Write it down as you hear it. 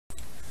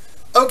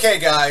Okay,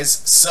 guys,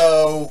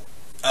 so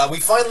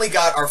we finally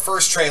got our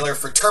first trailer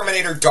for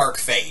Terminator Dark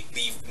Fate,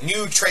 the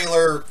new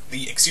trailer,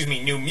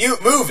 new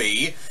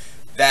movie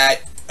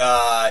that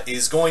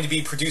is going to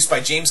be produced by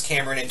James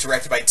Cameron and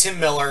directed by Tim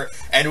Miller,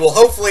 and will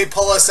hopefully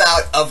pull us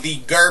out of the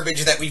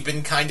garbage that we've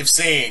been kind of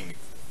seeing.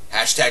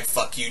 Hashtag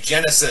fuck you,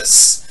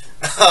 Genesis.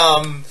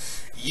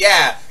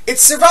 Yeah,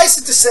 it's suffice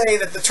it to say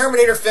that the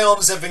Terminator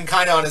films have been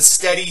kind of on a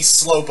steady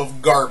slope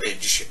of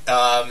garbage,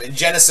 and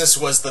Genesis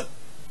was the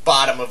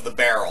bottom of the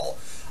barrel.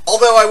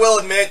 Although I will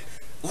admit,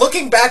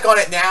 looking back on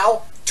it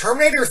now,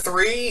 Terminator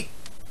 3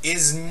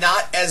 is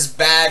not as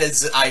bad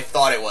as I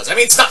thought it was. I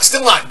mean, it's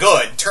still not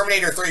good.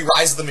 Terminator 3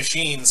 Rise of the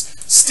Machines,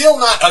 still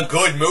not a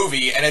good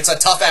movie, and it's a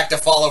tough act to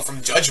follow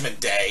from Judgment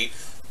Day.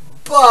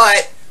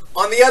 But,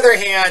 on the other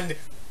hand,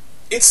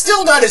 it's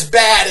still not as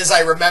bad as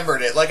I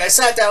remembered it. Like, I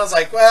sat down and was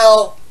like,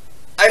 well,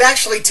 I'd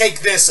actually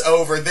take this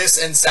over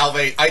this and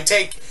Salvation. I'd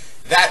take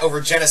that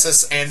over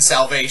Genesis and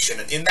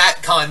Salvation. In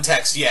that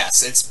context,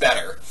 yes, it's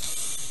better.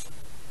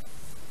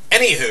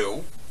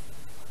 Anywho,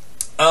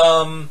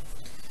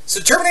 so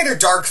Terminator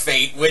Dark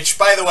Fate, which,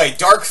 by the way,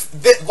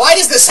 why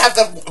does this have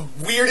the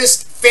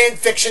weirdest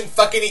fanfiction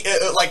fucking,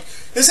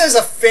 this has a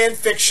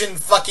fanfiction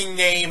fucking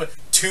name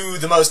to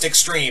the most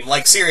extreme.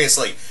 Like,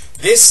 seriously,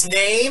 this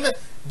name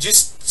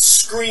just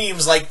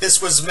screams like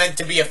this was meant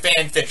to be a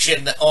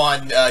fanfiction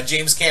on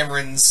James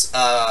Cameron's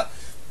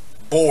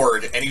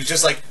board, and he was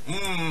just like,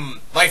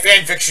 my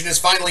fanfiction is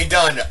finally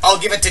done. I'll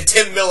give it to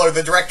Tim Miller,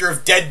 the director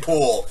of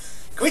Deadpool.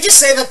 Can we just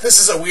say that this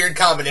is a weird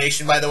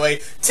combination, by the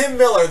way? Tim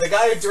Miller, the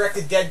guy who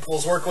directed Deadpool,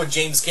 is working with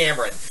James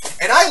Cameron.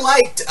 And I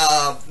liked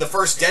the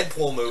first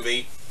Deadpool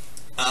movie.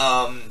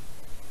 But,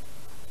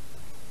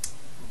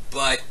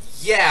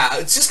 yeah,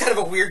 it's just kind of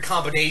a weird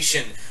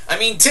combination. I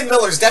mean, Tim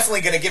Miller's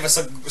definitely going to give us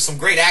some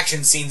great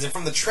action scenes. And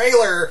from the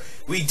trailer,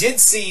 we did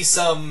see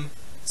some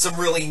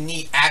really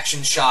neat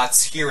action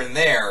shots here and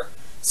there.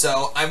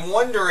 So, I'm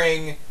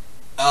wondering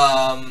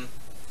how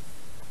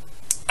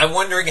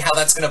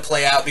that's going to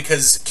play out,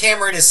 because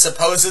Cameron is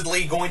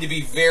supposedly going to be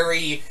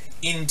very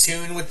in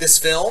tune with this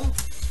film.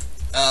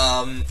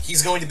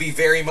 He's going to be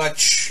very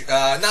much,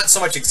 not so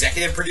much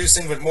executive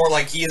producing, but more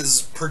like he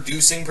is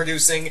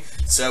producing,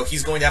 so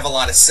he's going to have a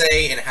lot of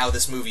say in how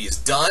this movie is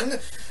done,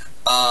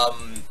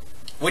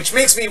 which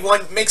makes me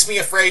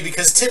afraid,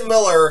 because Tim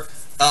Miller,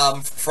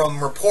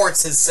 from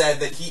reports, has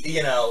said that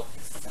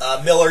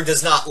Miller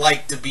does not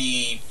like to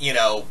be,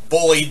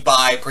 bullied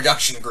by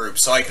production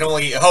groups, so I can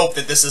only hope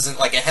that this isn't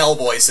like a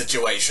Hellboy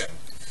situation.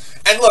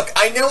 And look,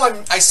 I know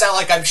I sound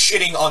like I'm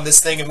shitting on this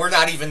thing, and we're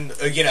not even,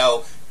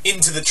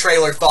 into the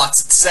trailer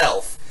thoughts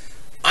itself.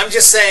 I'm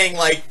just saying,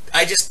 like,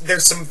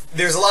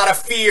 there's a lot of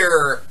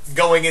fear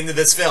going into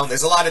this film.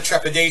 There's a lot of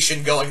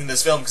trepidation going into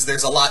this film, because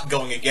there's a lot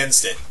going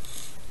against it.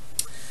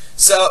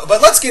 So, but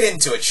let's get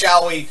into it,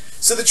 shall we?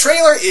 So the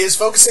trailer is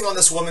focusing on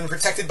this woman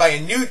protected by a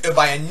new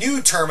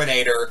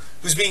Terminator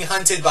who's being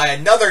hunted by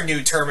another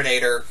new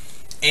Terminator,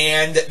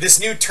 and this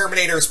new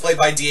Terminator is played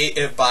by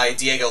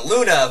Diego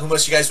Luna, who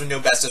most of you guys would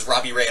know best as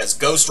Robbie Reyes'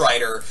 Ghost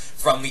Rider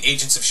from the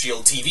Agents of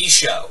S.H.I.E.L.D. TV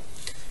show.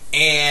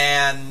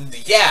 And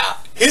yeah,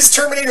 his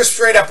Terminator's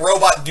straight up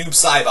robot noob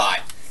Cybot.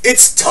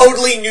 It's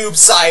totally noob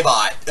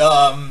Cybot.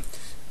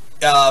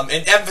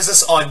 An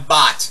emphasis on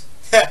bot.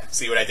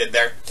 See what I did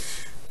there?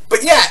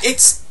 But yeah,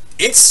 it's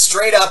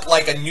straight up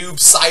like a noob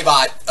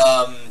Cybot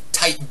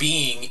type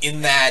being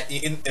in that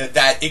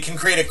it can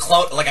create a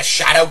clone, like a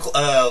shadow,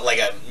 like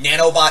a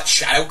nanobot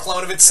shadow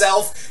clone of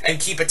itself and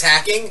keep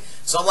attacking.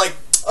 So I'm like,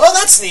 oh,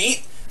 that's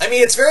neat. I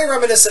mean, it's very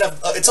reminiscent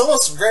of, it's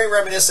almost very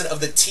reminiscent of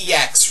the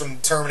TX from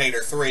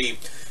Terminator 3,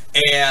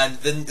 and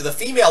the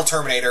female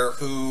Terminator,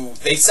 who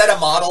they set a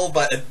model,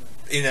 but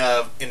in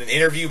an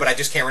interview, but I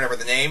just can't remember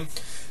the name.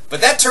 But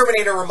that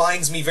Terminator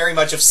reminds me very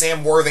much of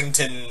Sam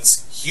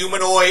Worthington's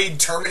humanoid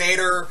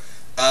Terminator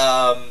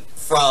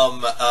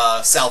from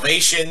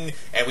Salvation,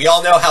 and we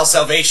all know how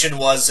Salvation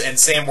was and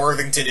Sam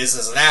Worthington is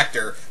as an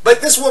actor.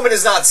 But this woman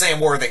is not Sam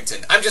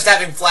Worthington. I'm just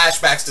having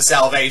flashbacks to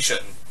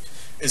Salvation,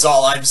 is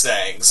all I'm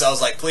saying. So I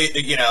was like, please,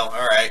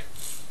 alright.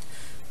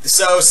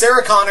 So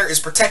Sarah Connor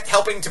is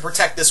helping to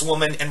protect this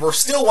woman, and we're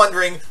still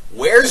wondering,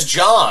 where's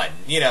John?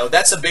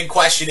 That's a big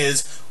question,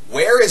 is,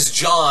 where is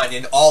John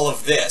in all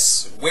of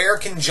this? Where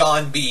can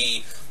John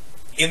be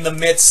in the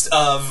midst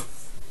of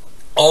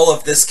all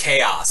of this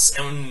chaos?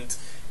 And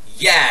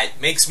yeah, it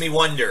makes me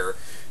wonder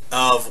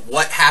of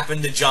what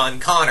happened to John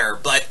Connor,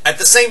 but at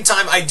the same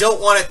time, I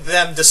don't want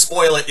them to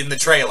spoil it in the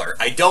trailer.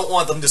 I don't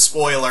want them to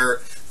spoil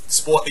what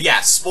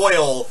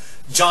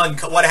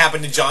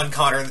happened to John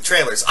Connor in the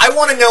trailers. I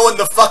want to know in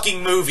the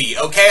fucking movie,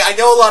 okay? I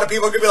know a lot of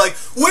people are going to be like,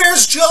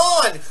 where's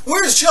John?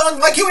 Where's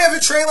John? Why can't we have a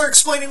trailer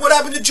explaining what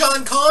happened to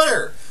John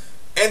Connor?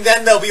 And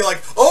then they'll be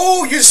like,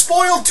 oh, you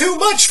spoiled too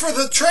much for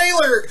the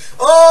trailer.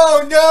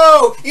 Oh,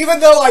 no. Even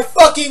though I'm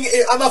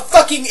a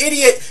fucking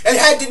idiot and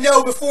had to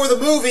know before the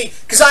movie,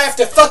 because I have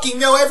to fucking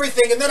know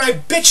everything, and then I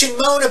bitch and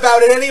moan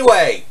about it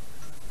anyway.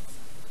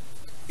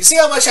 You see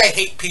how much I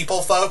hate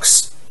people,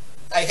 folks?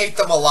 I hate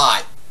them a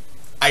lot.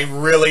 I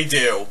really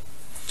do.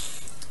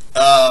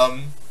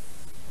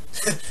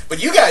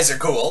 But you guys are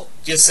cool,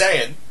 just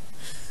saying.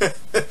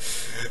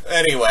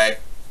 Anyway.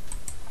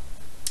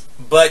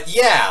 But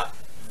yeah,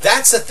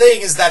 that's the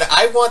thing, is that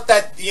I want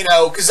that, you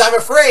know, because I'm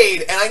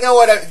afraid, and I know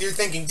what you're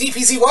thinking,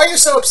 DPZ, why are you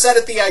so upset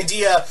at the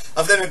idea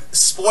of them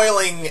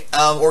spoiling,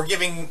 or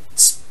giving,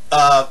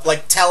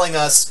 like, telling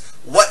us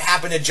what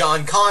happened to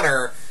John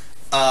Connor,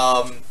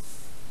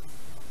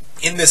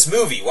 in this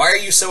movie? Why are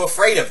you so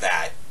afraid of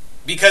that?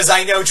 Because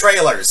I know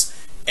trailers.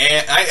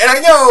 And I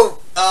know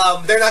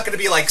they're not going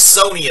to be like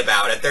Sony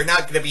about it. They're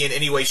not going to be in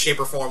any way, shape,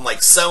 or form like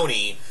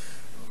Sony.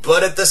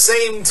 But at the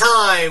same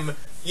time,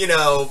 you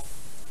know,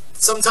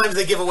 sometimes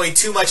they give away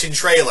too much in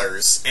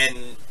trailers.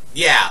 And,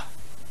 yeah,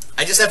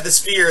 I just have this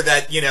fear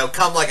that, you know,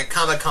 come like a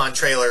Comic-Con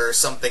trailer or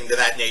something to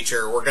that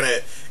nature,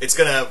 it's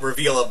gonna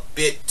reveal a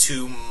bit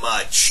too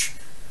much.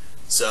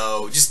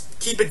 So, just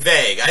keep it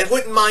vague. I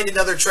wouldn't mind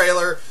another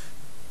trailer,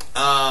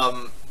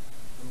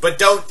 but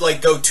don't,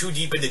 like, go too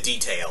deep into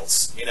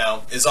details, you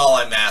know, is all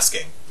I'm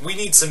asking. We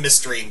need some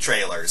mystery in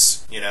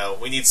trailers, you know?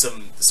 We need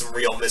some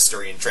real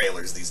mystery in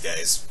trailers these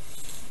days.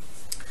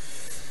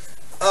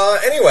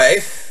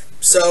 Anyway,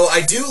 so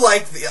I do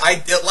like,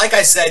 like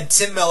I said,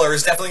 Tim Miller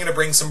is definitely going to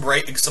bring some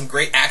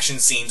great action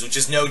scenes, which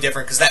is no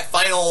different, because that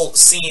final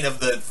scene of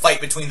the fight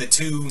between the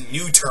two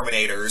new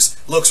Terminators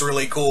looks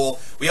really cool.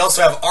 We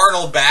also have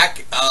Arnold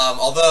back,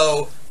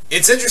 although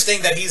it's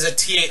interesting that he's a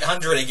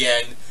T-800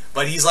 again,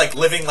 but he's like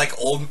living like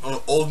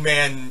old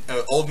man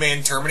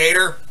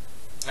Terminator.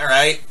 All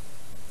right,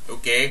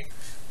 okay.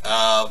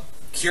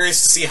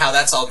 Curious to see how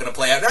that's all going to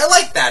play out. And I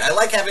like that. I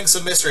like having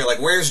some mystery. Like,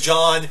 where's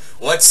John?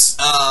 What's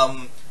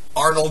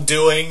Arnold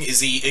doing? Is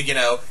he, you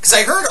know? Because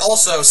I heard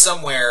also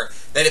somewhere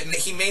that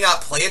he may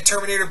not play a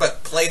Terminator,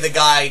 but play the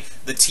guy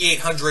the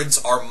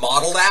T-800s are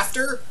modeled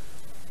after.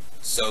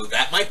 So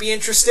that might be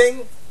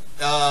interesting.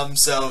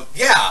 So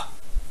yeah.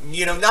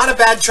 You know, not a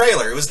bad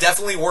trailer. It was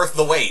definitely worth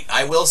the wait.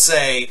 I will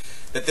say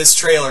that this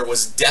trailer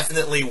was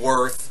definitely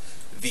worth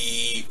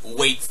the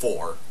wait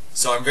for.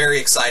 So I'm very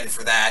excited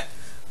for that.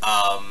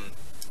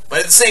 But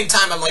at the same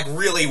time, I'm like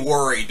really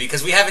worried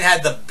because we haven't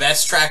had the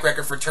best track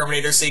record for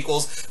Terminator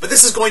sequels. But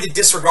this is going to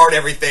disregard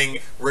everything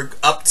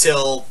up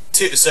till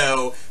 2.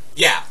 So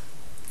yeah,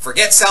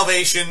 forget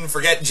Salvation,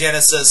 forget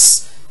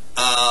Genesis,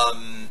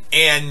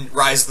 and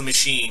Rise of the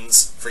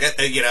Machines. Forget,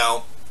 you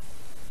know.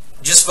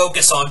 Just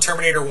focus on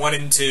Terminator 1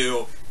 and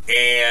 2,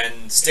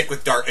 and stick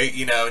with Dark,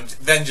 you know,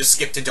 then just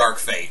skip to Dark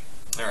Fate.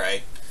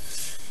 Alright.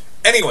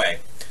 Anyway,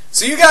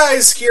 so you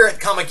guys here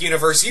at Comic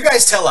Universe, you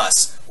guys tell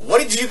us,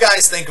 what did you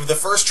guys think of the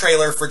first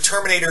trailer for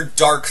Terminator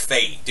Dark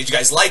Fate? Did you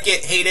guys like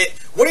it, hate it?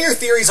 What are your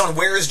theories on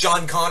where is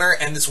John Connor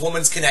and this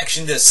woman's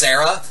connection to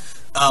Sarah?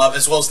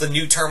 As well as the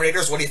new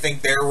Terminators, what do you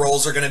think their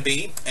roles are going to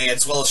be? And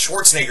as well as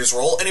Schwarzenegger's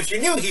role. And if you're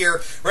new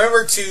here,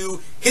 remember to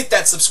hit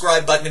that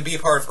subscribe button and be a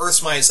part of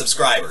Earth's Mightiest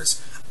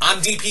Subscribers. I'm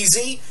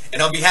DPZ,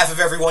 and on behalf of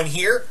everyone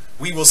here,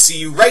 we will see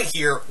you right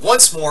here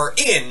once more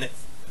in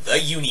the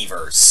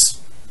YOUniverse.